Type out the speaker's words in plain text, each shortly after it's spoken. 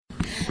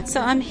So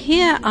I'm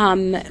here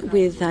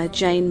with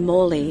Jane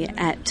Morley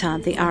at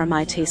the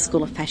RMIT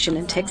School of Fashion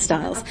and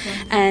Textiles,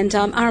 and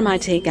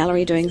RMIT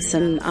Gallery doing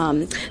some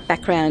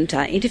background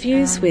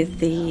interviews with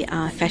the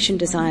fashion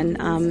design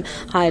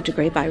higher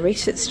degree by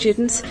research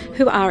students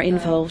who are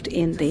involved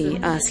in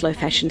the Slow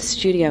Fashion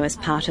Studio as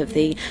part of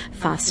the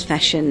Fast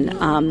Fashion,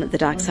 the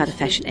Dark Side of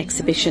Fashion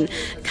exhibition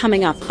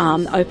coming up,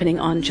 opening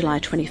on July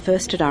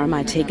 21st at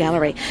RMIT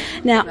Gallery.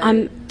 Now,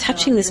 I'm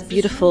touching this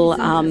beautiful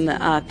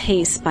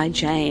piece by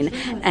Jane,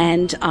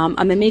 and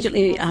I'm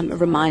immediately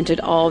reminded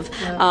of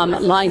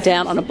lying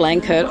down on a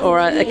blanket or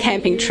a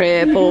camping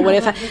trip or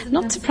whatever.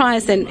 Not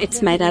surprised then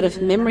it's made out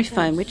of memory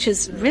foam, which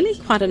is really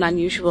quite an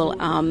unusual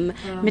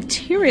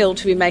material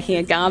to be making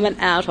a garment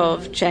out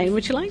of. Jane,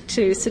 would you like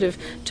to sort of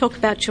talk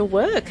about your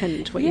work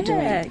and what you're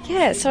doing?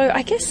 Yeah, so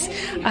I guess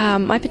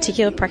my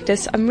particular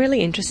practice, I'm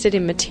really interested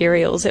in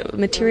materials.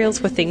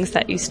 Materials were things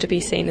that used to be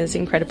seen as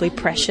incredibly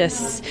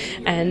precious,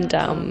 and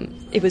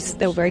they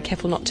were very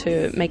careful not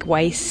to make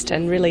waste,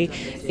 and really,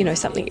 it was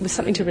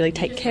something to really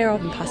take care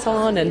of and pass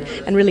on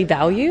and really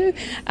value.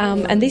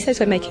 And these days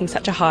we're making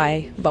such a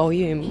high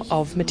volume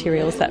of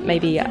materials that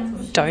maybe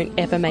don't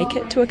ever make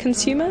it to a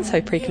consumer,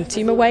 so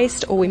pre-consumer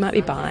waste, or we might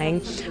be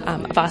buying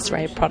a vast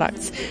array of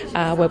products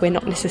where we're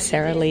not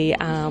necessarily,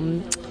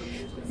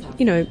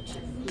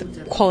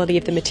 the quality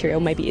of the material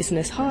maybe isn't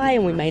as high,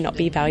 and we may not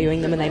be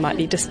valuing them, and they might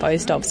be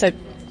disposed of. So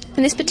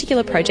in this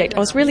particular project, I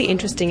was really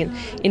interested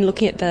in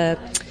looking at the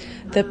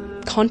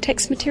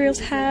context materials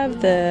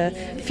have, the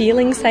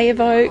feelings they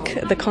evoke,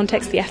 the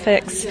context, the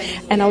affects,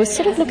 and I was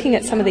sort of looking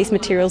at some of these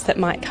materials that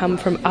might come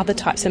from other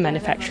types of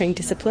manufacturing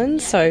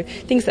disciplines, so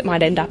things that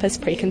might end up as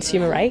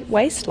pre-consumer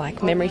waste,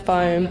 like memory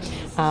foam,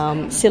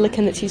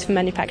 silicone that's used for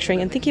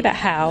manufacturing, and thinking about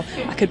how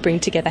I could bring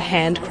together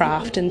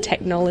handcraft and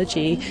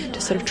technology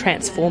to sort of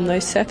transform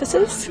those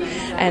surfaces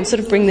and sort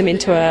of bring them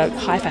into a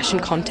high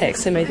fashion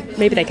context, so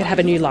maybe they could have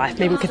a new life,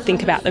 maybe we could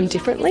think about them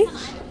differently.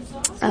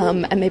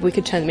 And maybe we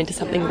could turn them into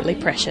something really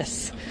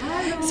precious.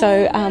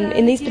 So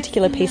in these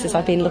particular pieces,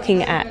 I've been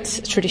looking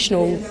at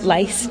traditional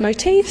lace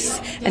motifs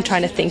and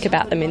trying to think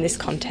about them in this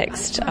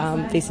context,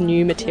 these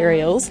new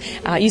materials,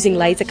 using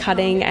laser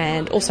cutting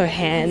and also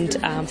hand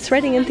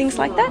threading and things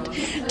like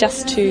that,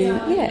 just to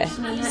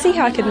see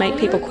how I could make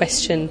people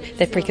question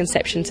their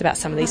preconceptions about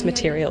some of these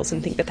materials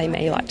and think that they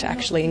may like to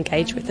actually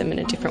engage with them in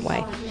a different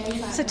way.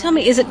 So tell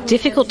me, is it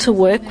difficult to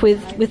work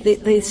with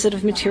these sort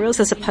of materials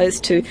as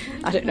opposed to,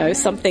 I don't know,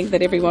 something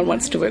that everyone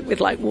wants to work with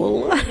like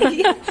wool?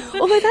 Yeah.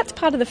 Although that's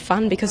part of the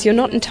fun, because you're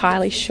not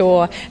entirely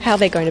sure how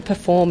they're going to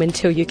perform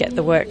until you get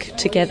the work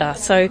together.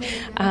 So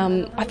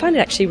I find it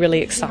actually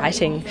really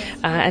exciting.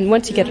 And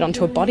once you get it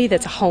onto a body,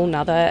 there's a whole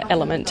nother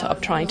element of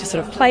trying to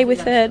sort of play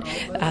with it,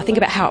 think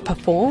about how it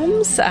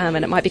performs, and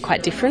it might be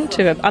quite different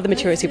to other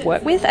materials you've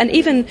worked with, and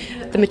even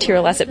the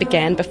material as it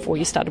began before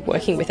you started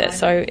working with it.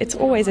 So it's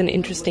always an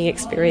interesting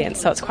experience.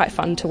 So it's quite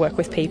fun to work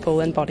with people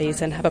and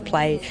bodies and have a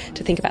play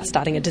to think about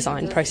starting a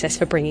design process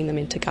for bringing them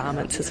into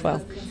garments as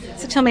well.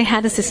 So tell me,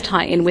 how does this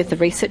tie in with the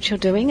research you're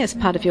doing as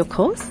part of your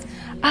course?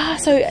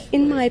 So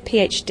in my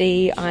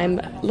PhD,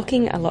 I'm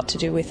looking a lot to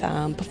do with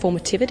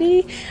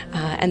performativity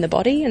and the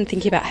body, and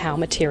thinking about how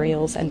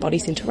materials and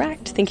bodies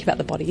interact, thinking about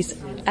the bodies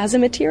as a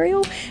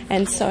material.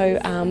 And so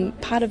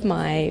part of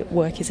my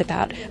work is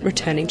about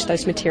returning to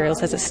those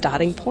materials as a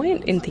starting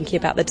point in thinking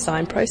about the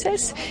design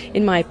process.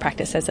 In my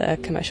practice as a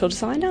commercial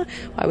designer,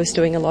 I was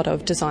doing a lot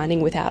of designing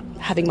without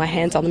having my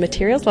hands on the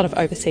materials, a lot of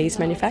overseas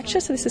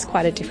manufacture. So this is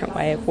quite a different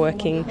way of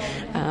working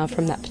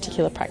from that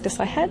particular practice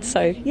I had.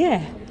 So,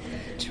 yeah.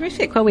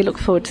 Terrific. Well, we look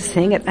forward to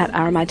seeing it at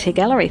RMIT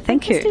Gallery.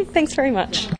 Thank you. Thanks very much.